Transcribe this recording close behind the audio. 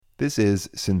This is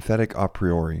Synthetic A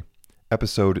Priori,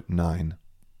 Episode 9.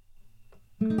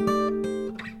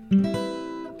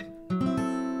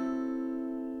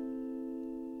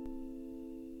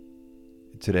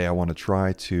 Today I want to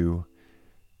try to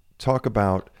talk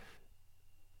about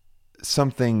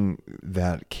something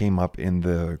that came up in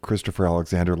the Christopher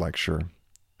Alexander lecture.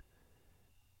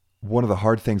 One of the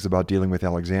hard things about dealing with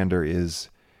Alexander is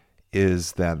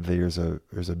that there's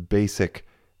a basic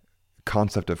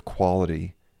concept of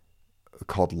quality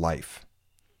called life.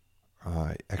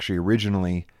 Actually,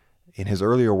 originally, in his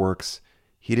earlier works,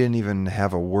 he didn't even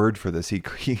have a word for this. He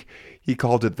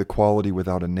called it the quality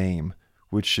without a name,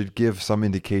 which should give some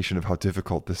indication of how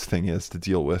difficult this thing is to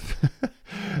deal with.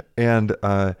 And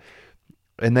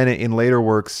then in later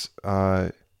works,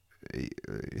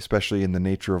 especially in The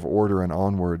Nature of Order and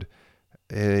onward,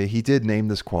 he did name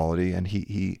this quality, and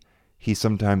he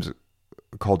sometimes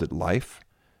called it life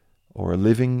or a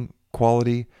living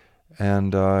quality,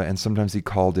 and sometimes he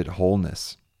called it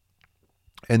wholeness.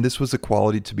 And this was a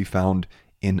quality to be found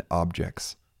in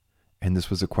objects. And this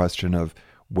was a question of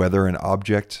whether an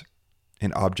object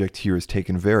here is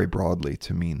taken very broadly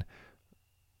to mean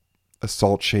a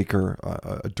salt shaker,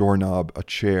 a doorknob, a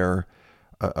chair,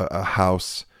 a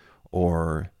house,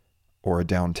 or a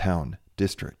downtown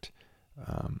district.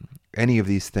 Any of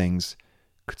these things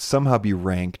could somehow be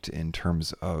ranked in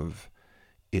terms of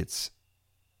its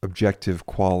objective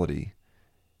quality.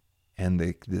 And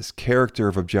this character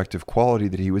of objective quality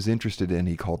that he was interested in,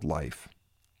 he called life.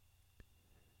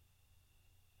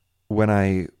 When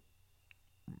I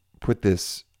put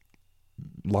this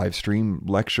live stream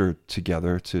lecture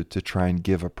together to try and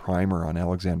give a primer on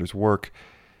Alexander's work,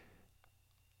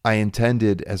 I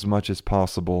intended as much as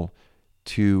possible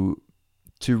to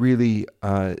really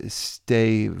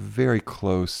stay very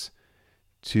close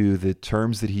to the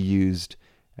terms that he used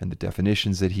and the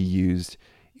definitions that he used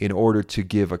in order to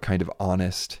give a kind of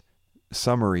honest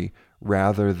summary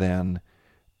rather than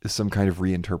some kind of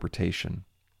reinterpretation,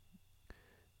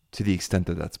 to the extent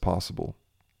that that's possible.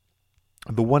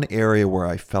 The one area where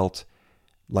I felt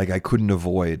like I couldn't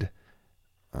avoid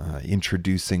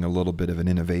introducing a little bit of an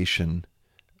innovation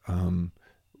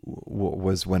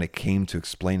was when it came to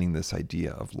explaining this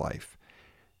idea of life,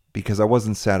 because I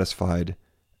wasn't satisfied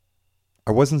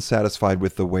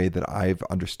with the way that I've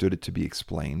understood it to be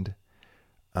explained.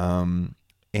 And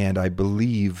I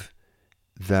believe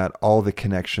that all the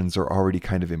connections are already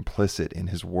kind of implicit in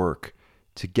his work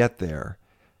to get there.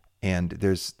 And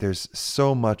there's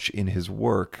so much in his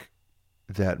work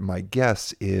that my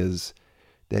guess is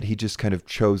that he just kind of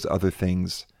chose other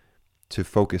things to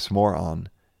focus more on,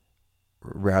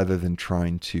 rather than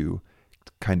trying to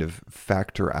kind of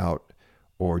factor out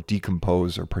or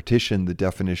decompose or partition the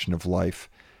definition of life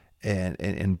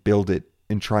and build it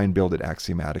and try and build it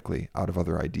axiomatically out of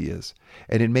other ideas.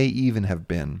 And it may even have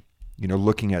been,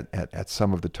 looking at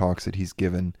some of the talks that he's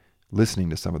given, listening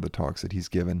to some of the talks that he's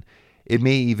given, it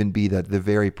may even be that the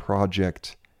very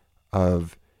project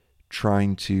of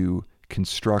trying to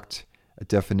construct a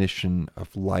definition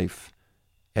of life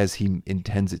as he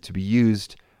intends it to be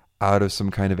used out of some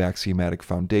kind of axiomatic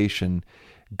foundation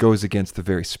goes against the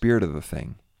very spirit of the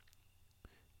thing.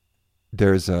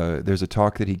 There's a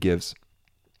talk that he gives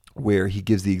where he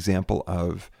gives the example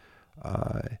of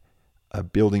a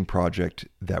building project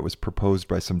that was proposed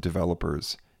by some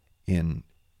developers in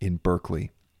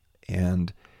Berkeley,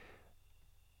 and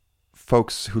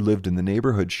folks who lived in the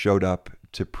neighborhood showed up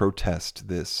to protest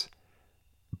this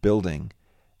building,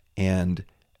 and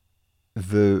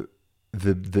the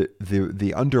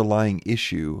underlying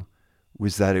issue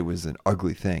was that it was an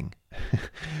ugly thing.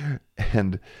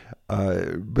 And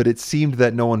but it seemed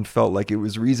that no one felt like it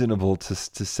was reasonable to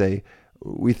say,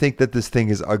 we think that this thing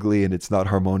is ugly and it's not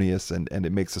harmonious, and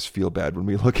it makes us feel bad when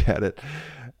we look at it.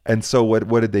 And so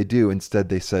what did they do? Instead,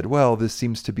 they said, well, this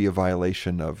seems to be a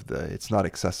violation of it's not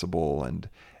accessible, and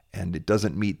it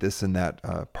doesn't meet this and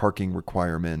that parking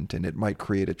requirement, and it might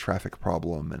create a traffic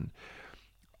problem, and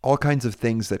all kinds of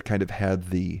things that kind of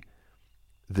had the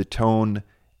tone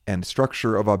and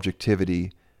structure of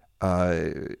objectivity,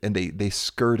 and they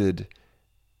skirted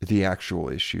the actual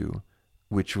issue,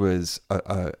 which was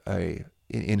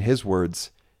in his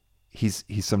words, he's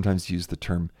sometimes used the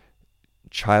term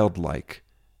childlike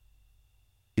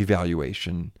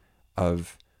evaluation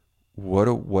of what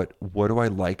do I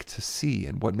like to see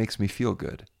and what makes me feel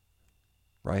good,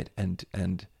 right?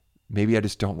 And maybe I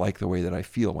just don't like the way that I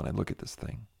feel when I look at this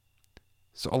thing.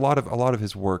 So a lot of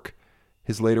his work,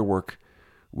 his later work,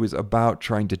 was about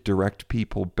trying to direct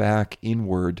people back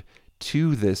inward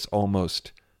to this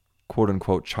almost quote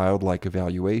unquote childlike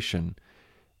evaluation,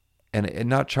 and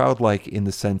not childlike in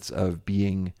the sense of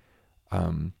being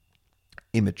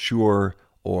immature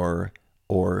or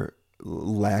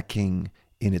lacking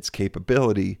in its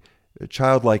capability,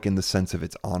 childlike in the sense of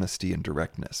its honesty and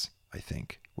directness, I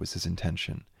think, was his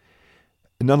intention.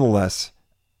 Nonetheless,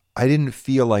 I didn't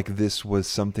feel like this was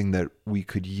something that we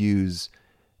could use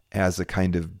as a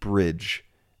kind of bridge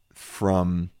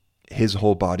from his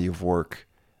whole body of work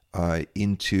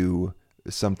into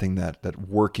something that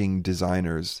working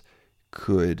designers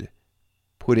could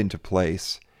put into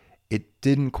place. It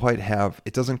doesn't quite have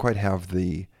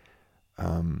the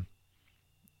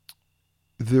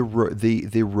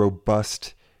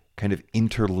robust kind of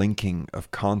interlinking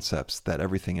of concepts that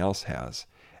everything else has.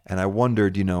 And I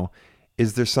wondered,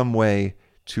 is there some way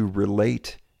to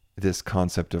relate this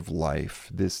concept of life,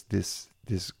 this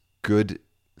good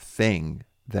thing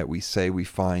that we say we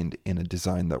find in a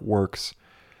design that works?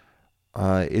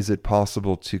 Is it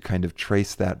possible to kind of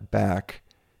trace that back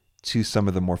to some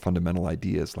of the more fundamental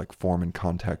ideas like form and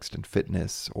context and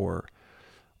fitness, or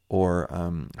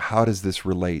how does this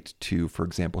relate to, for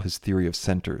example, his theory of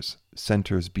centers?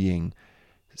 Centers being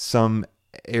some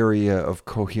area of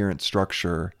coherent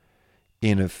structure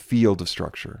in a field of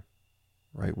structure,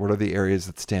 right? What are the areas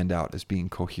that stand out as being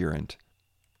coherent?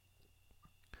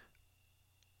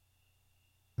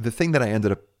 The thing that I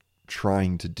ended up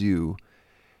trying to do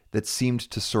that seemed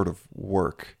to sort of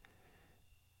work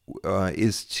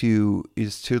is to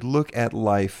look at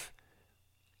life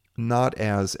not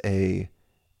as a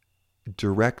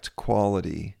direct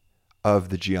quality of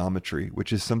the geometry,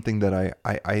 which is something that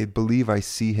I believe I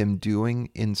see him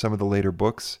doing in some of the later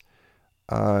books.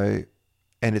 And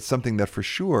it's something that for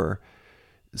sure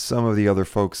some of the other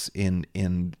folks in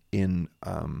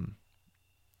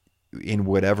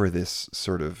whatever this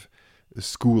sort of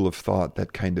school of thought,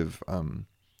 that kind of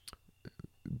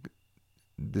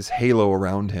this halo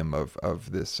around him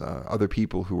of this other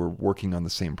people who are working on the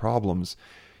same problems,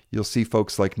 you'll see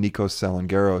folks like Nikos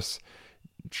Salangeros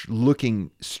looking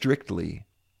strictly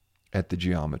at the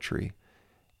geometry,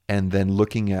 and then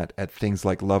looking at things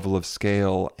like level of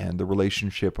scale and the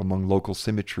relationship among local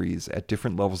symmetries at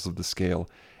different levels of the scale,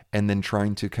 and then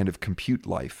trying to kind of compute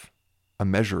life, a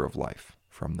measure of life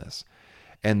from this.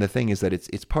 And the thing is that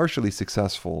it's partially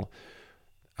successful.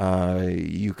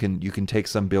 You can take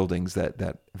some buildings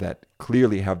that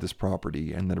clearly have this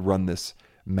property and then run this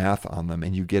math on them,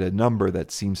 and you get a number that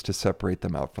seems to separate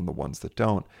them out from the ones that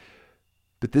don't.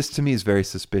 But this to me is very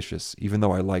suspicious, even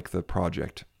though I like the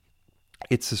project.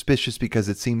 It's suspicious because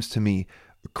it seems to me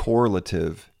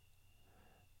correlative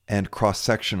and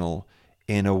cross-sectional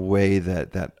in a way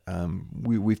that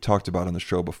we've talked about on the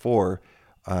show before.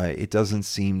 It doesn't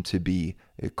seem to be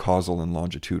causal and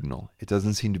longitudinal. It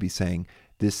doesn't seem to be saying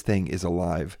this thing is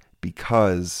alive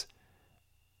because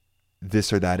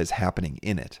this or that is happening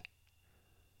in it.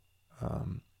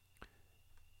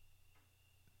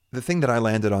 The thing that I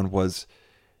landed on was,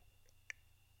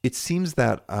 it seems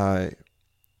that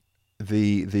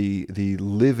the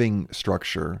living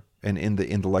structure, and in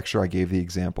the lecture I gave the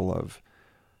example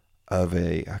of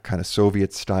a kind of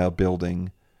Soviet style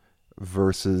building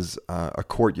versus a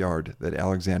courtyard that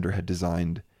Alexander had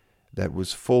designed that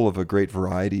was full of a great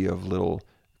variety of little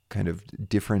kind of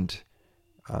different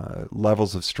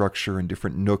levels of structure and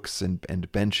different nooks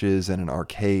and benches and an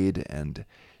arcade and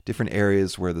different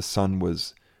areas where the sun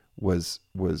was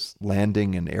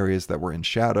landing and areas that were in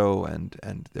shadow,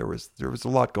 and there was a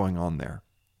lot going on there,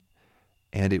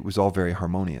 and it was all very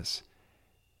harmonious.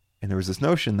 And there was this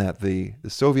notion that the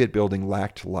Soviet building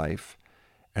lacked life,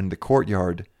 and the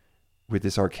courtyard with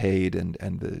this arcade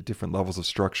and the different levels of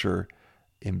structure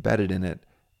embedded in it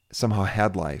somehow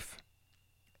had life.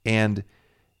 And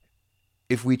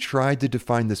if we tried to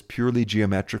define this purely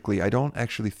geometrically, I don't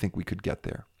actually think we could get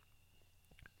there.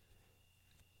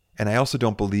 And I also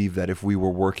don't believe that if we were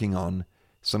working on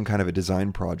some kind of a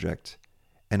design project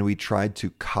and we tried to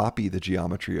copy the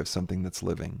geometry of something that's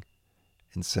living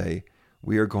and say,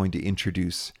 we are going to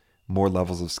introduce more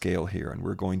levels of scale here, and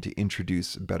we're going to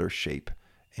introduce better shape,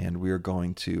 and we are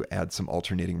going to add some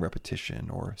alternating repetition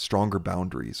or stronger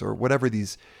boundaries, or whatever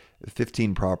these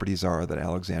 15 properties are that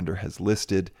Alexander has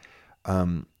listed.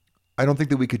 I don't think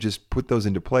that we could just put those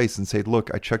into place and say, look,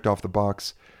 I checked off the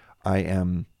box. I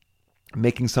am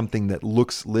making something that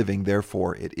looks living,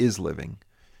 therefore it is living.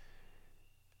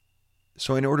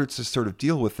 So in order to sort of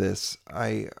deal with this,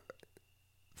 I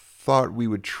thought we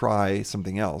would try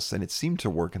something else, and it seemed to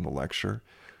work in the lecture,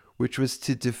 which was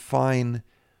to define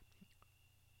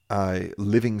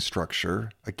living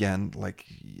structure, again, like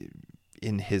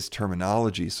in his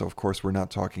terminology. So of course we're not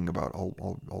talking about,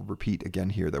 I'll repeat again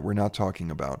here, that we're not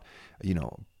talking about,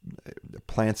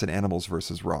 plants and animals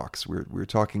versus rocks. We're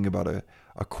talking about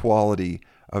a quality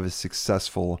of a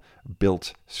successful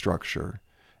built structure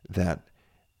that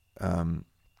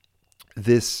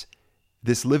this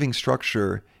living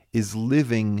structure is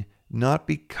living not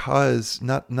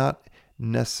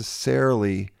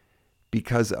necessarily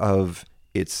because of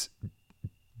its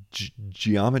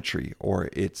geometry or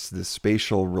the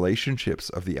spatial relationships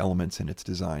of the elements in its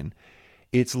design.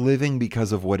 It's living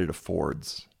because of what it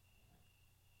affords.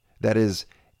 That is,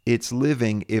 it's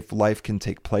living if life can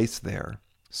take place there.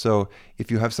 So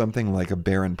if you have something like a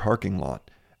barren parking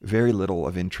lot, very little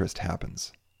of interest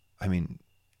happens. I mean,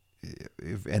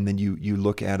 and then you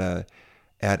look at a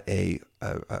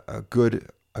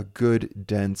good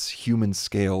dense human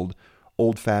scaled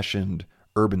old-fashioned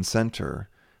urban center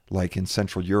like in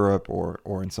Central Europe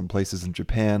or in some places in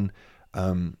Japan,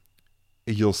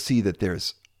 you'll see that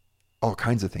there's all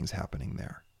kinds of things happening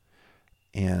there.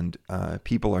 And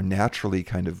people are naturally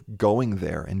kind of going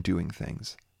there and doing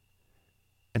things.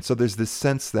 And so there's this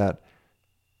sense that,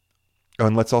 oh,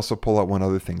 and let's also pull out one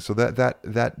other thing. So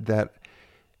that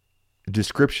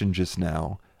description just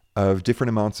now of different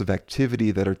amounts of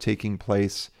activity that are taking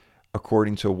place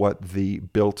according to what the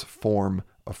built form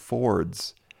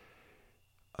affords,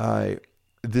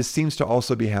 this seems to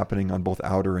also be happening on both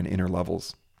outer and inner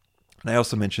levels. And I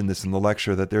also mentioned this in the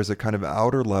lecture, that there's a kind of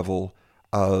outer level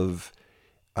of,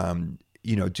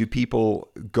 do people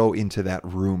go into that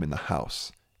room in the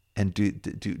house, and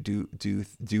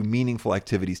do meaningful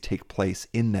activities take place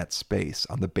in that space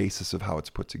on the basis of how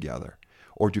it's put together,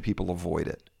 or do people avoid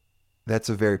it? That's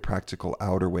a very practical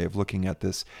outer way of looking at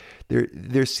this.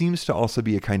 There seems to also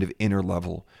be a kind of inner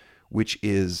level, which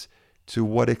is, to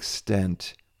what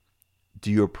extent do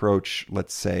you approach,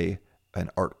 let's say, an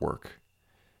artwork?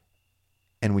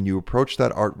 And when you approach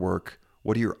that artwork,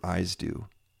 what do your eyes do?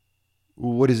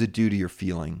 What does it do to your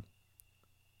feeling?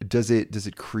 Does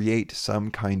it create some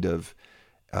kind of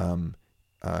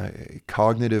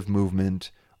cognitive movement,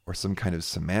 or some kind of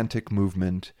semantic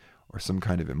movement, or some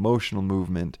kind of emotional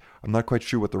movement? I'm not quite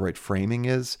sure what the right framing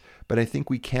is, but I think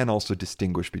we can also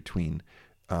distinguish between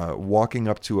walking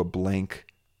up to a blank,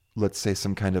 let's say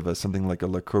some kind of something like a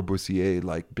Le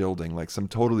Corbusier-like building, like some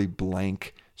totally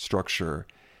blank structure.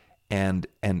 And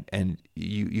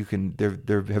you can,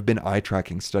 there have been eye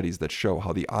tracking studies that show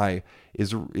how the eye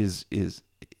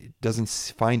doesn't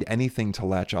find anything to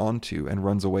latch onto and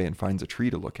runs away and finds a tree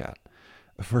to look at,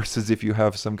 versus if you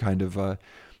have some kind of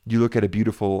you look at a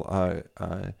beautiful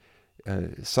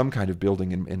some kind of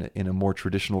building in a more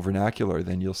traditional vernacular,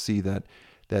 then you'll see that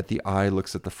the eye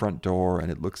looks at the front door,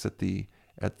 and it looks at the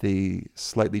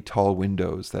slightly tall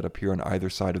windows that appear on either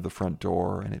side of the front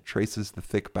door, and it traces the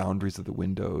thick boundaries of the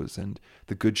windows and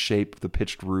the good shape of the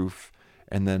pitched roof,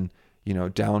 and then,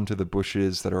 down to the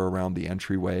bushes that are around the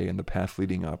entryway and the path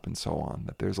leading up and so on.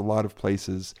 That there's a lot of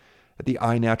places that the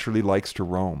eye naturally likes to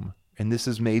roam. And this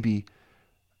is maybe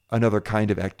another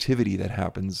kind of activity that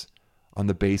happens on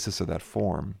the basis of that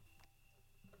form.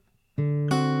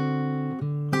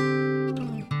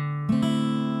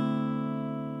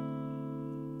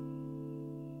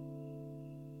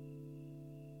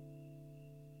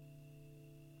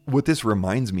 What this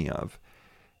reminds me of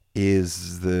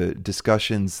is the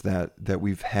discussions that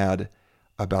we've had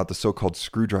about the so-called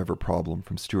screwdriver problem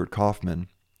from Stuart Kauffman,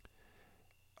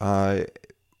 where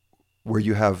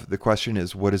you have, the question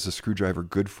is, what is a screwdriver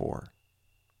good for,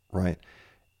 right?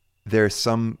 There's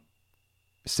some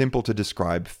simple to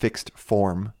describe fixed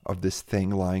form of this thing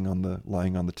lying on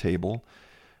the table,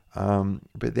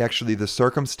 but actually the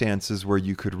circumstances where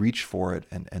you could reach for it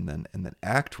and then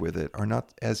act with it are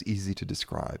not as easy to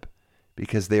describe,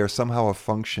 because they are somehow a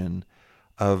function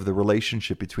of the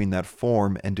relationship between that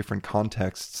form and different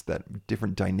contexts, that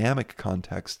different dynamic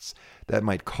contexts that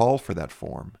might call for that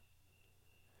form.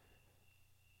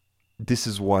 This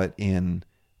is what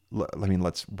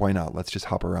why not? Let's just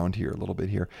hop around here a little bit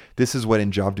here. This is what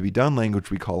in job to be done language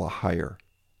we call a hire.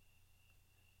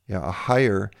 Yeah, a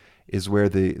hire is where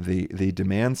the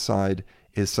demand side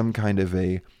is some kind of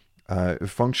a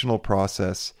functional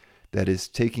process that is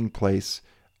taking place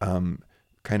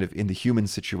kind of in the human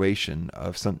situation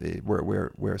of something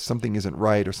where something isn't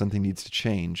right or something needs to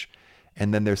change.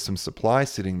 And then there's some supply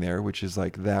sitting there, which is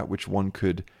like that which one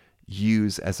could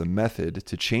use as a method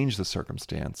to change the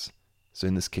circumstance. So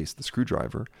in this case, the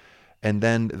screwdriver. And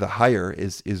then the hire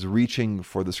is reaching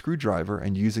for the screwdriver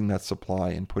and using that supply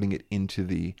and putting it into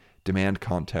the demand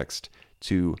context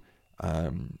to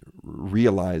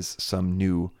realize some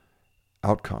new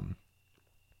outcome.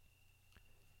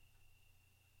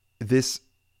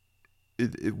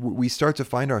 We start to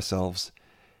find ourselves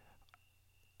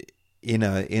in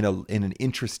an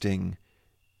interesting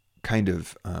kind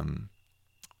of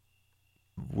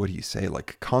what do you say,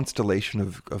 like constellation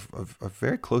of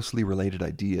very closely related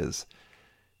ideas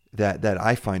that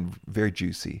I find very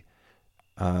juicy.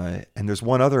 And there's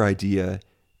one other idea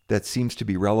that seems to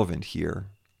be relevant here,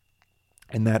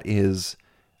 and that is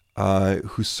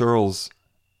Husserl's.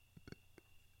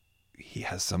 He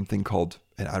has something called,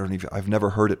 and I've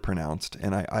never heard it pronounced,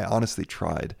 and I honestly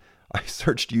tried. I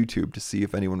searched YouTube to see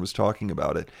if anyone was talking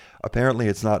about it. Apparently,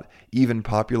 it's not even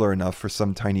popular enough for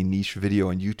some tiny niche video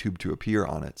on YouTube to appear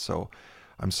on it. So,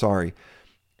 I'm sorry.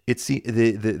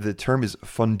 The term is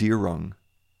Fundierung,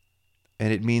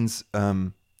 and it means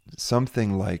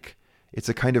something like, it's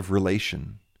a kind of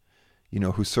relation.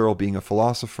 Husserl, being a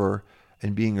philosopher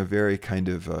and being a very kind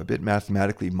of a bit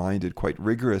mathematically minded, quite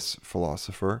rigorous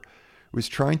philosopher, was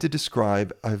trying to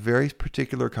describe a very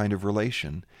particular kind of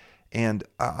relation. And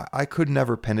I could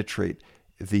never penetrate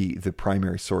the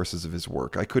primary sources of his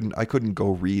work. I couldn't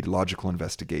go read Logical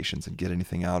Investigations and get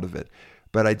anything out of it.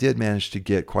 But I did manage to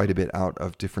get quite a bit out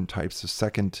of different types of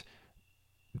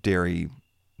secondary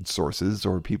sources,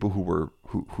 or people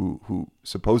who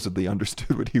supposedly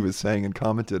understood what he was saying and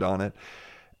commented on it.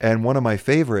 And one of my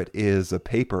favorite is a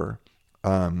paper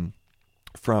from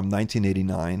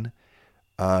 1989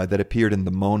 that appeared in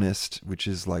The Monist, which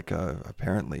is like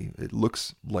apparently it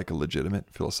looks like a legitimate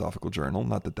philosophical journal.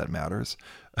 Not that that matters.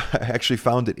 I actually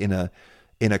found it in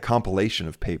a compilation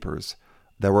of papers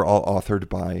that were all authored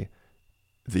by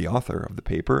the author of the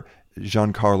paper,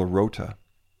 Giancarlo Rota.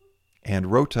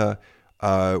 And Rota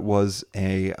was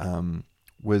a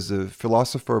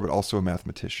philosopher, but also a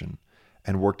mathematician,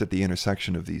 and worked at the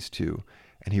intersection of these two.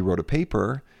 And he wrote a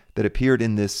paper that appeared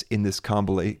in this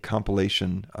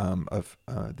compilation of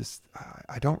this.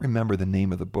 I don't remember the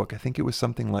name of the book. I think it was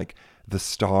something like The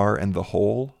Star and the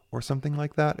Hole or something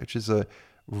like that, which is a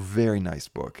very nice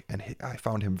book, and I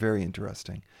found him very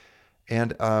interesting.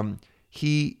 And the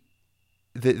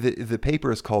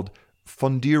paper is called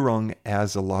Fundierung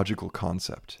as a Logical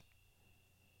Concept.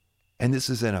 And this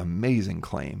is an amazing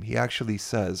claim. He actually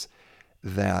says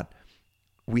that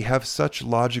we have such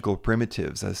logical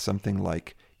primitives as something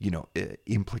like,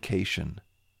 implication.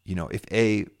 If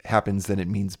A happens, then it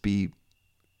means B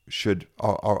should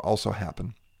also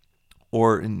happen.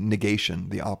 Or negation,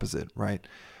 the opposite, right?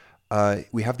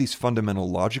 We have these fundamental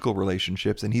logical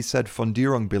relationships, and he said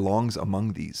Fundierung belongs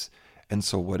among these. And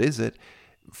so what is it?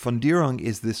 Fundierung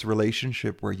is this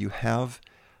relationship where you have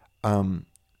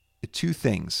two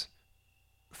things,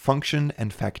 function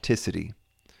and facticity.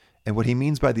 And what he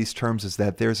means by these terms is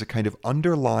that there's a kind of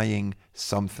underlying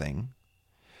something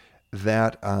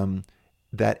that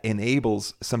that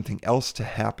enables something else to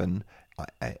happen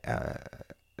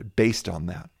based on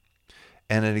that.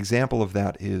 And an example of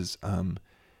that is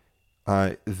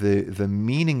the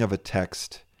meaning of a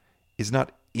text is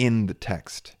not in the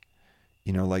text.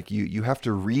 Like you have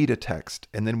to read a text,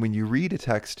 and then when you read a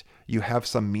text, you have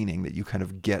some meaning that you kind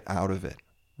of get out of it,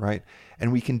 right?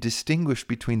 And we can distinguish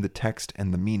between the text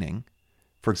and the meaning,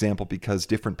 for example, because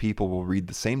different people will read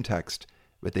the same text,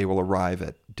 but they will arrive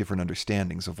at different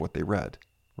understandings of what they read,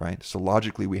 right? So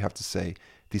logically, we have to say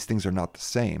these things are not the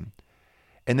same.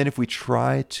 And then if we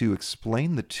try to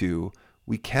explain the two,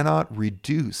 we cannot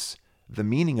reduce the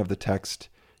meaning of the text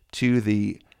to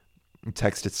the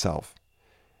text itself.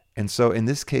 And so in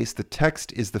this case, the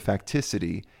text is the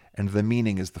facticity and the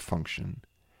meaning is the function.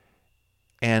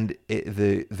 And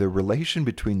the relation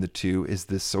between the two is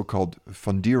this so-called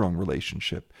Fundierung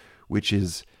relationship, which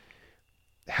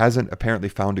hasn't apparently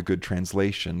found a good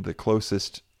translation. The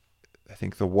closest, I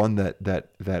think the one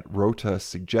that Rota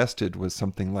suggested was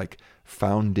something like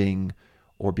founding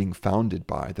or being founded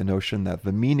by, the notion that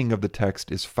the meaning of the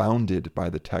text is founded by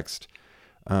the text.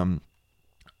 I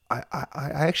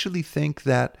actually think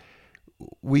that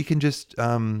we can just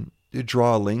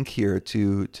draw a link here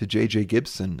to J.J.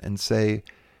 Gibson and say,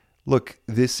 look,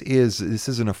 this is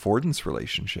an affordance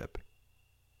relationship.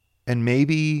 And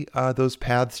maybe those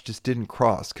paths just didn't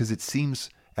cross, because it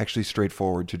seems actually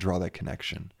straightforward to draw that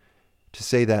connection. To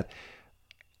say that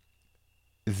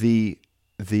the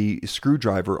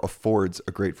screwdriver affords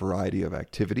a great variety of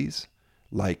activities,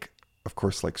 like, of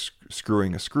course, like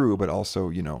screwing a screw, but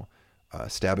also,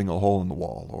 stabbing a hole in the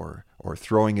wall, or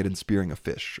throwing it and spearing a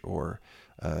fish, or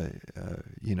kind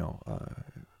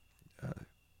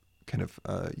of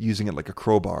using it like a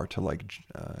crowbar to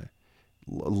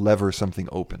lever something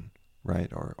open,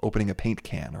 right? Or opening a paint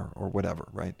can, or whatever,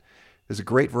 right? There's a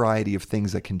great variety of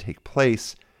things that can take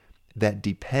place that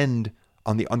depend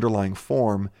on the underlying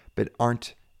form, but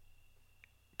aren't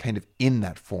kind of in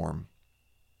that form,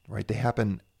 right? They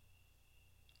happen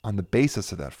on the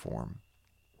basis of that form.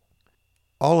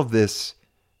 All of this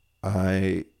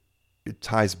it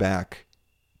ties back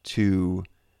to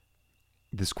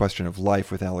this question of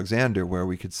life with Alexander, where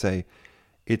we could say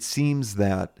it seems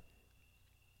that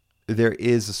there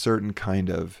is a certain kind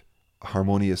of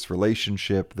harmonious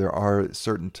relationship. There are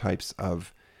certain types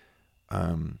of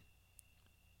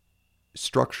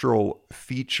structural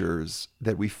features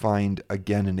that we find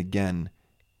again and again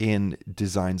in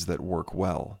designs that work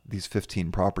well. These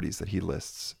 15 properties that he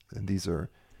lists, and these are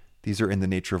in the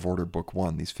Nature of Order Book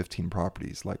 1, these 15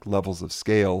 properties, like levels of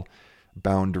scale,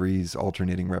 boundaries,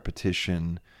 alternating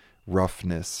repetition,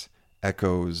 roughness,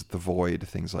 echoes, the void,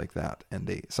 things like that.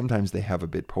 And sometimes they have a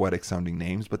bit poetic sounding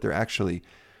names, but they're actually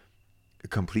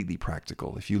completely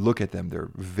practical. If you look at them,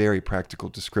 they're very practical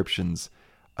descriptions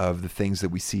of the things that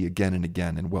we see again and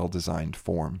again in well-designed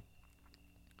form.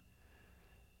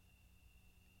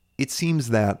 It seems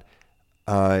that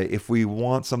if we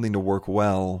want something to work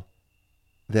well,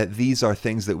 that these are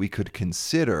things that we could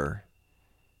consider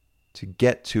to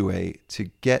get to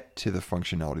the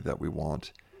functionality that we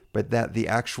want, but that the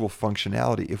actual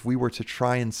functionality, if we were to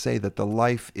try and say that the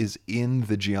life is in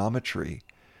the geometry,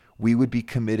 we would be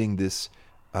committing this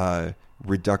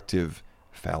reductive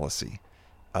fallacy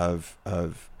of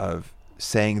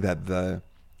saying that the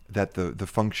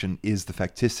function is the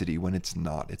facticity when it's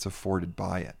not. It's afforded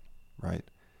by it, right?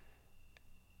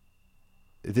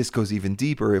 This goes even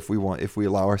deeper if we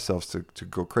allow ourselves to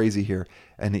go crazy here.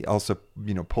 And he also,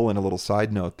 pull in a little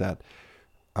side note that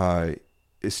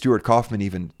Stuart Kaufman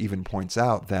even points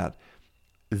out that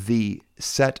the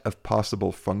set of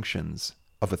possible functions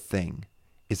of a thing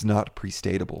is not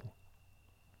prestatable.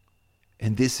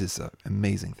 And this is an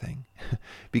amazing thing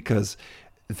because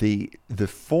the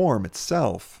form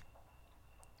itself,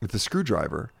 the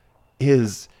screwdriver,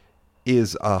 is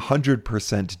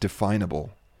 100% definable.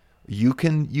 You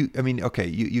cannot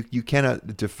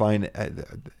define.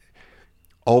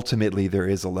 Ultimately, there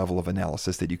is a level of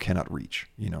analysis that you cannot reach.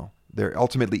 There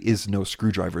ultimately is no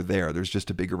screwdriver there. There's just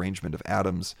a big arrangement of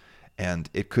atoms, and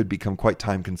it could become quite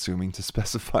time-consuming to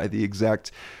specify the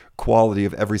exact quality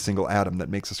of every single atom that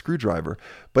makes a screwdriver.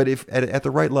 But if at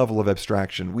the right level of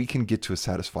abstraction, we can get to a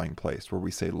satisfying place where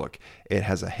we say, look, it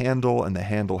has a handle, and the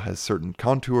handle has certain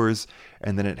contours,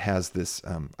 and then it has this.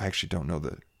 I actually don't know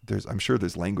I'm sure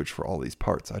there's language for all these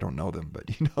parts. I don't know them, but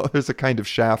there's a kind of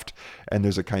shaft and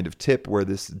there's a kind of tip where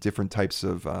this different types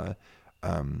of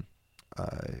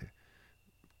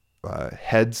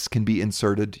heads can be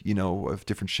inserted, of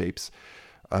different shapes.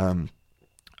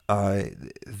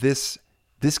 This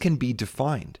can be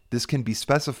defined. This can be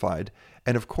specified,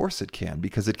 and of course it can,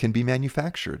 because it can be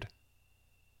manufactured,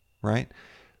 right?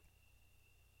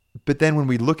 But then when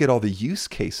we look at all the use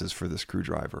cases for the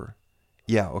screwdriver,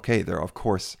 there of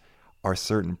course are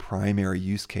certain primary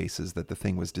use cases that the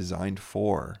thing was designed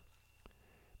for.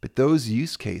 But those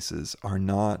use cases are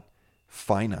not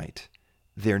finite.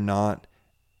 They're not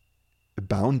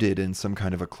bounded in some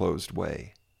kind of a closed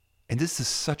way. And this is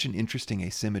such an interesting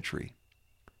asymmetry.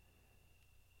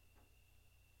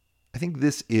 I think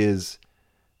this is,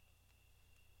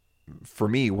 for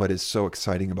me, what is so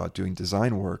exciting about doing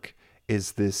design work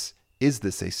is this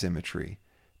asymmetry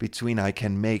between I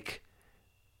can make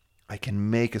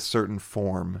a certain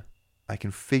form, I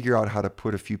can figure out how to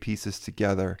put a few pieces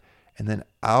together, and then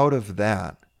out of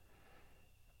that,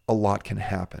 a lot can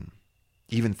happen.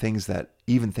 Even things that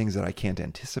I can't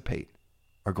anticipate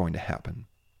are going to happen.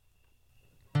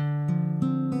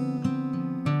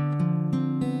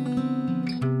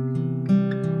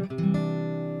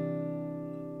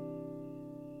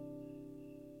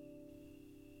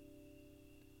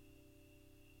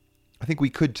 I think we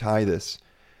could tie this,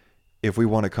 if we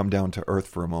want to come down to earth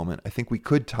for a moment, I think we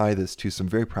could tie this to some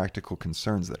very practical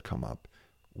concerns that come up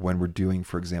when we're doing,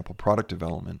 for example, product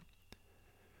development.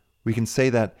 We can say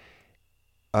that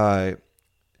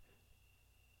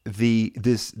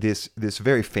this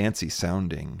very fancy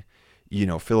sounding,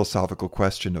 philosophical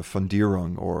question of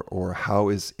Fundierung, or how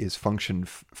is function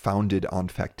founded on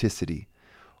facticity,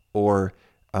 or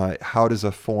how does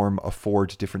a form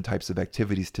afford different types of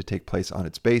activities to take place on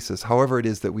its basis? However it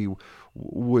is that we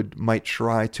might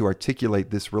try to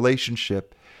articulate this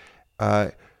relationship,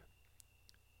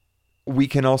 we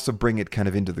can also bring it kind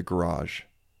of into the garage.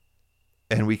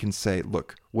 And we can say,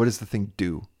 look, what does the thing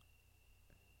do?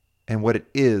 And what it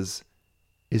is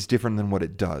different than what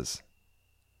it does.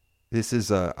 This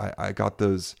is I got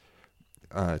those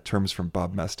terms from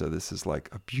Bob Mesta. This is like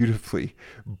a beautifully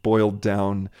boiled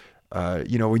down.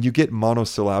 When you get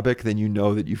monosyllabic, then you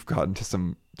know that you've gotten to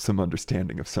some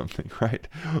understanding of something, right?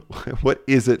 What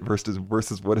is it versus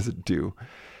what does it do?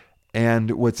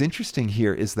 And what's interesting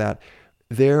here is that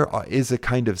there is a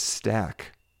kind of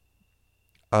stack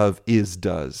of is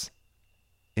does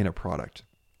in a product.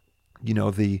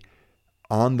 The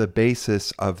on the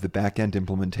basis of the back-end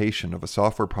implementation of a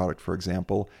software product, for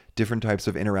example, different types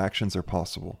of interactions are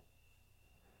possible.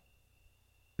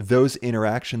 Those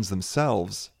interactions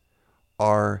themselves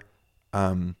are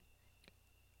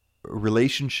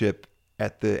relationship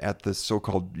at the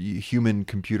so-called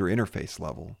human-computer interface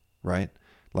level, right?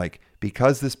 Like,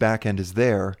 because this backend is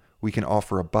there, we can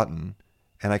offer a button,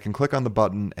 and I can click on the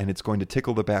button, and it's going to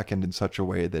tickle the backend in such a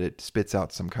way that it spits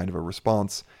out some kind of a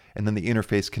response, and then the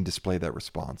interface can display that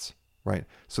response, right?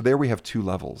 So there we have two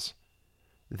levels.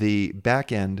 The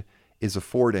backend is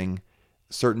affording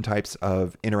certain types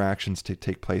of interactions to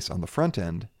take place on the front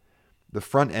end. The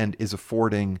front end is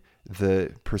affording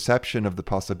the perception of the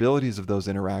possibilities of those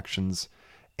interactions,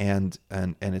 and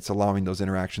it's allowing those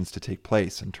interactions to take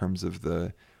place in terms of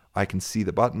I can see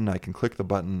the button, I can click the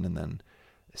button, and then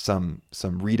some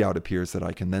readout appears that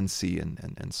I can then see,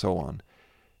 and so on.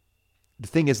 The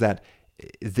thing is that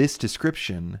this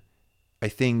description, I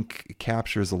think,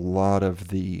 captures a lot of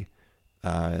the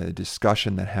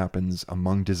discussion that happens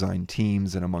among design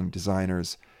teams and among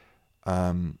designers.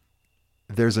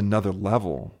 There's another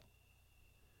level,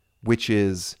 which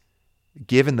is,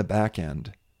 given the back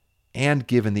end and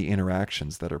given the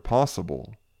interactions that are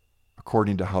possible,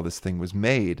 according to how this thing was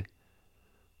made,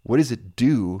 what does it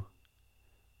do?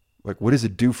 Like, what does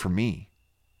it do for me?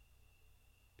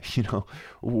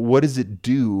 What does it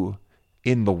do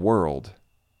in the world?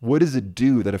 What does it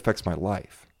do that affects my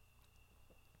life?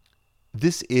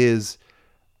 This is,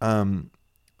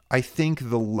 I think,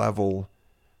 the level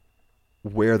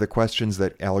where the questions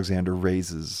that Alexander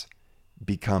raises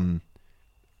become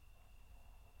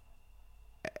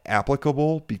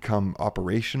applicable, become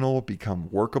operational, become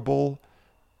workable.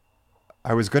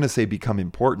 I was going to say become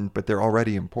important, but they're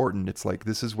already important. It's like,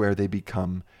 this is where they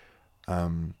become,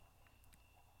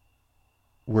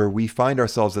 where we find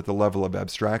ourselves at the level of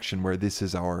abstraction, where this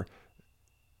is our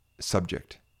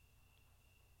subject.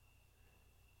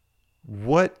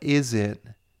 What is it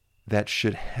that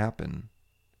should happen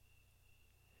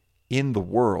in the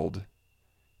world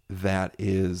that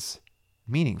is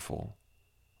meaningful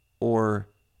or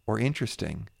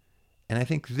interesting? And I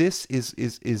think this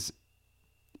is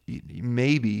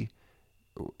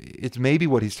maybe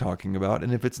what he's talking about.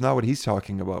 And if it's not what he's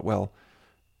talking about, well,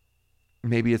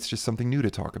 maybe it's just something new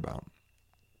to talk about.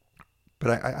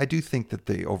 But I do think that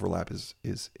the overlap is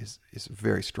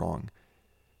very strong.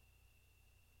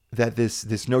 That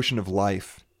this notion of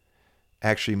life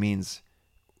actually means,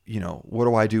 what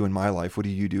do I do in my life? What do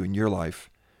you do in your life?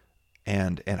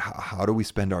 And how do we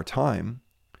spend our time?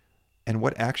 And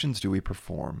what actions do we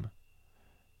perform?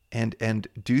 And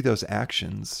do those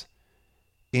actions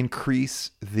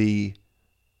increase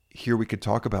here we could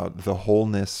talk about the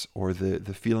wholeness, or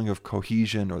the feeling of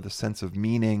cohesion, or the sense of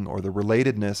meaning, or the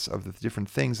relatedness of the different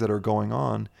things that are going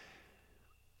on?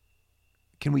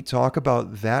 Can we talk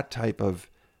about that type of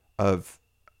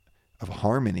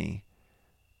harmony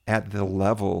at the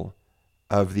level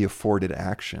of the afforded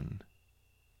action,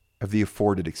 of the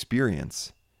afforded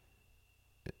experience,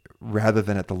 rather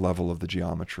than at the level of the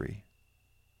geometry?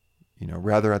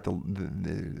 Rather at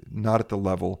not at the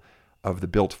level of the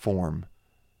built form.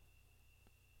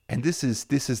 And this is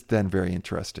then very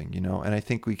interesting, and I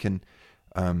think we can,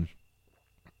 I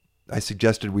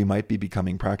suggested we might be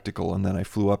becoming practical, and then I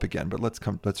flew up again, but let's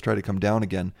try to come down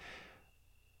again.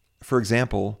 For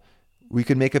example, we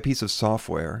could make a piece of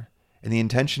software, and the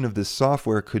intention of this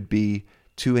software could be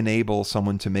to enable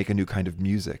someone to make a new kind of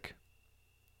music.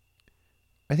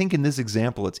 I think in this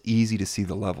example, it's easy to see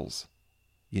the levels.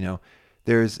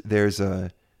 There's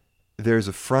a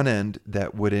front end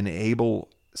that would enable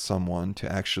someone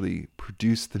to actually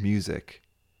produce the music,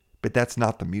 but that's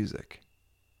not the music,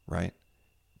 right?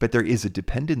 But there is a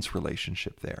dependence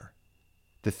relationship there.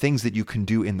 The things that you can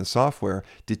do in the software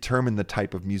determine the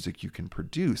type of music you can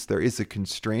produce. There is a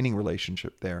constraining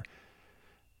relationship there,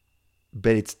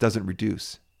 but it doesn't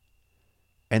reduce.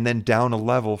 And then down a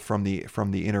level from the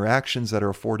interactions that are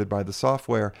afforded by the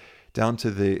software down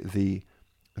to the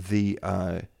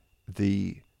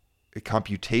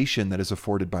computation that is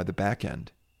afforded by the backend,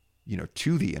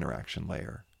 to the interaction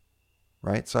layer,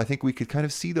 right? So I think we could kind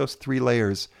of see those three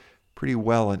layers pretty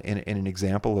well in an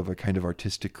example of a kind of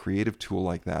artistic creative tool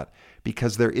like that,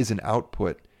 because there is an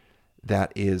output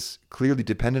that is clearly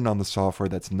dependent on the software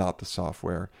that's not the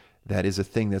software, that is a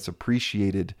thing that's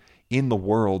appreciated in the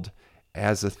world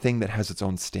as a thing that has its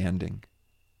own standing.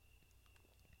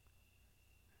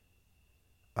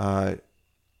 I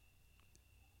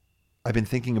I've been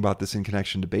thinking about this in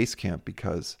connection to Basecamp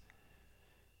because,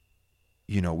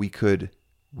 we could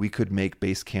make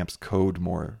Basecamp's code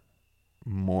more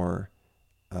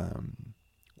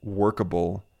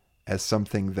workable as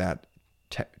something that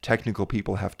technical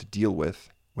people have to deal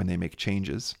with when they make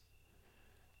changes.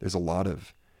 There's a lot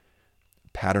of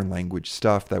pattern language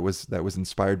stuff that was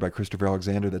inspired by Christopher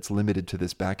Alexander that's limited to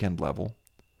this back-end level.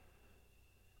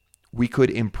 We could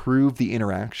improve the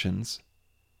interactions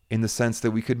in the sense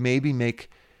that we could maybe make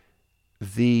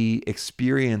the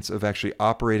experience of actually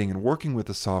operating and working with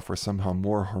the software somehow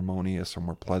more harmonious or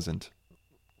more pleasant.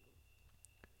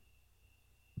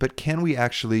 But can we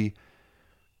actually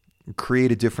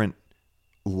create a different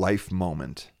life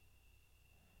moment?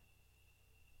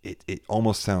 It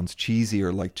almost sounds cheesy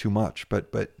or like too much,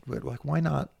 but like why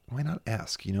not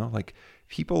ask? Like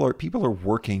people are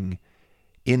working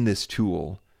in this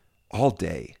tool all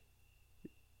day.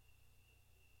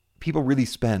 People really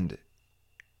spend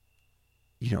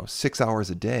 6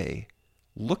 hours a day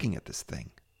looking at this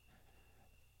thing.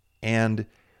 And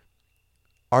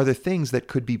are there things that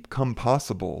could become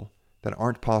possible that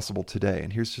aren't possible today?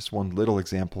 And here's just one little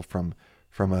example from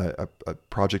a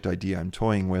project idea I'm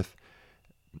toying with.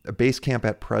 A Basecamp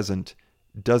at present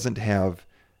doesn't have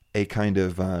a kind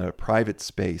of private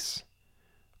space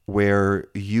where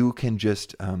you can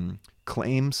just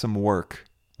claim some work,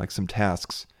 like some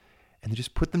tasks, and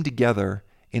just put them together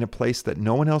in a place that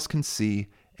no one else can see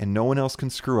and no one else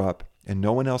can screw up and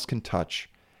no one else can touch.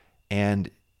 And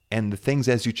the things,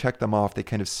 as you check them off, they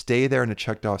kind of stay there in a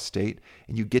checked off state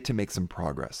and you get to make some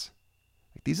progress.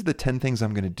 Like, these are the 10 things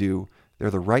I'm going to do. They're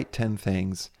the right 10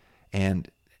 things, and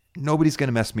nobody's going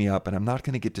to mess me up, and I'm not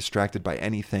going to get distracted by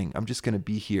anything. I'm just going to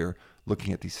be here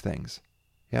looking at these things.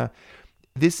 Yeah.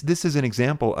 This is an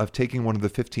example of taking one of the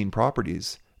 15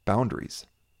 properties, boundaries,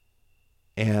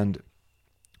 and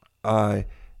what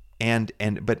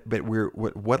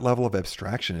level of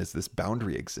abstraction does this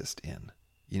boundary exist in?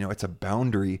 It's a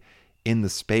boundary in the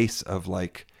space of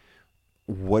like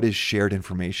what is shared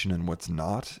information and what's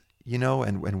not,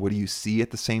 and what do you see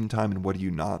at the same time and what do you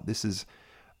not? This is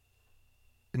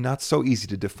not so easy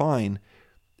to define,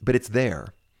 but it's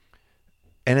there.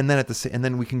 And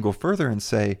then we can go further and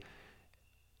say,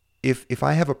 if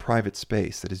I have a private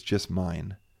space that is just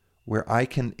mine, where I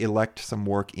can elect some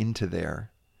work into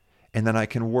there, and then I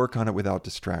can work on it without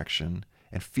distraction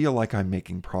and feel like I'm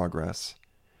making progress,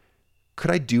 could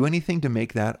I do anything to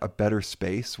make that a better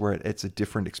space where it's a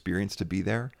different experience to be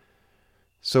there?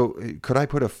 So could I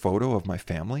put a photo of my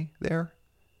family there?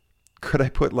 Could I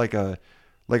put like a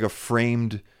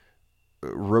framed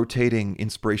rotating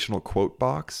inspirational quote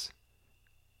box?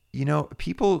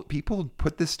 People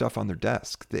put this stuff on their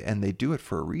desk and they do it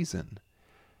for a reason.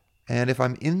 And if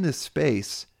I'm in this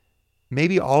space,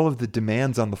 maybe all of the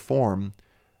demands on the form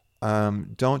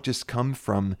don't just come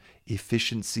from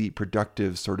efficiency,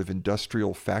 productive, sort of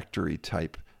industrial factory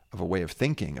type of a way of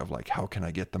thinking of like, how can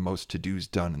I get the most to-dos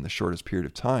done in the shortest period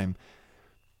of time?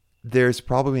 There's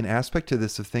probably an aspect to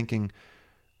this of thinking,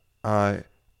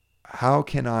 how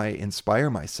can I inspire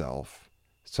myself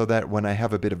so that when I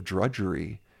have a bit of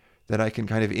drudgery, that I can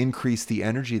kind of increase the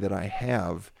energy that I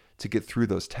have to get through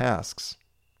those tasks,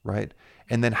 right?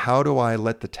 And then how do I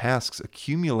let the tasks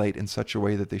accumulate in such a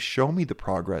way that they show me the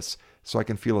progress so I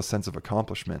can feel a sense of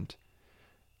accomplishment?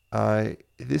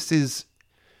 It's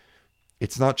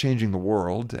not changing the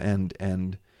world.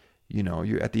 And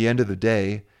you at the end of the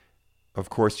day, of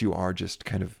course, you are just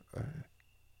kind of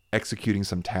executing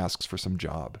some tasks for some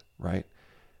job, right?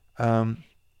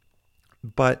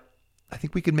 But I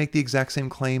think we could make the exact same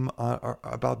claim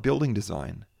about building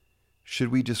design. Should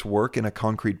we just work in a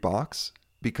concrete box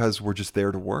because we're just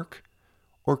there to work?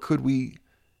 Or could we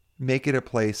make it a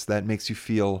place that makes you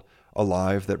feel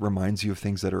alive, that reminds you of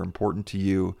things that are important to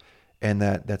you, and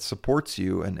that supports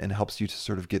you and helps you to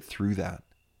sort of get through that?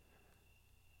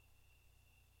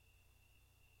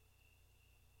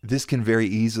 This can very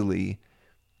easily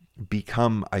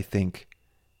become, I think,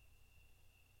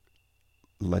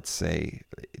 let's say,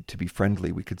 to be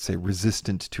friendly, we could say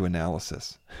resistant to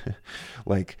analysis.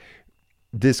 Like,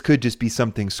 this could just be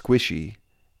something squishy.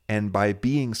 And by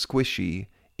being squishy,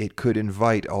 it could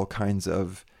invite all kinds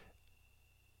of,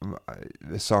 more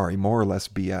or less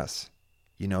BS.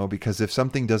 Because if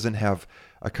something doesn't have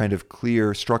a kind of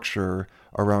clear structure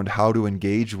around how to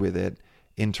engage with it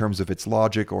in terms of its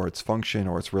logic or its function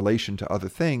or its relation to other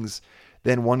things,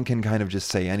 then one can kind of just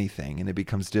say anything, and it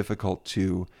becomes difficult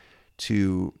to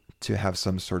have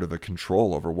some sort of a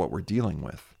control over what we're dealing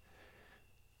with.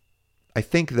 I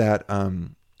think that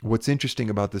what's interesting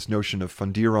about this notion of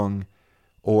Fundierung,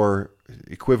 or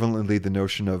equivalently the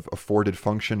notion of afforded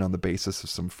function on the basis of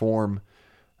some form,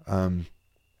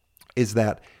 is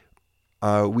that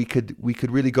we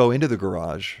could really go into the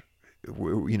garage,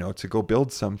 to go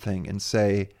build something and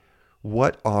say,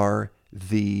 what are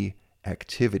the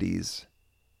activities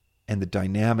and the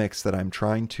dynamics that I'm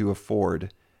trying to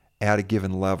afford at a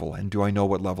given level, and do I know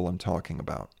what level I'm talking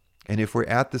about? And if we're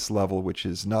at this level, which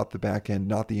is not the back end,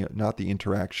 not the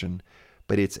interaction,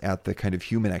 but it's at the kind of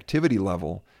human activity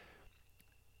level,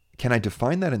 can I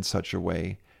define that in such a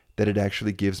way that it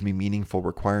actually gives me meaningful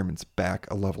requirements back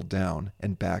a level down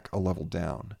and back a level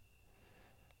down?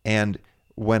 And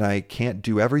when I can't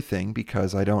do everything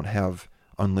because I don't have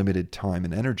unlimited time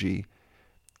and energy,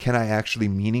 can I actually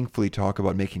meaningfully talk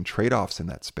about making trade-offs in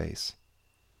that space?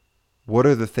 What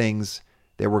are the things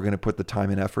that we're going to put the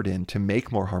time and effort in to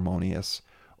make more harmonious,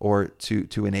 or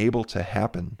to enable to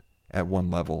happen at one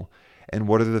level? And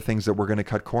what are the things that we're going to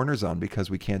cut corners on because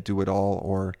we can't do it all,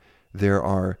 or there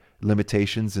are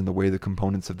limitations in the way the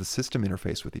components of the system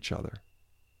interface with each other?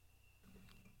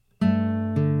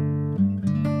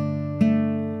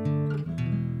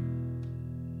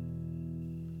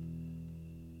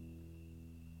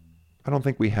 I don't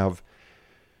think we have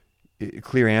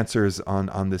clear answers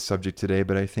on this subject today,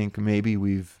 but I think maybe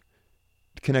we've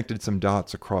connected some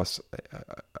dots across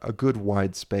a good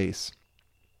wide space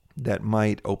that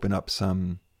might open up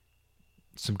some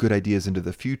good ideas into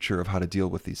the future of how to deal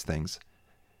with these things.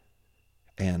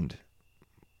 And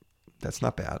that's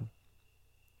not bad.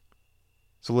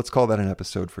 So let's call that an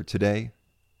episode for today.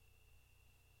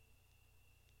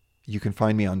 You can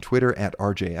find me on Twitter at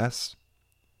RJS.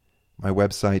 My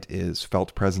website is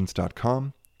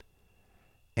feltpresence.com.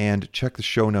 And check the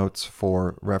show notes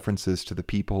for references to the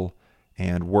people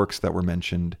and works that were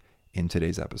mentioned in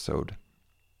today's episode.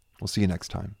 We'll see you next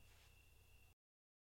time.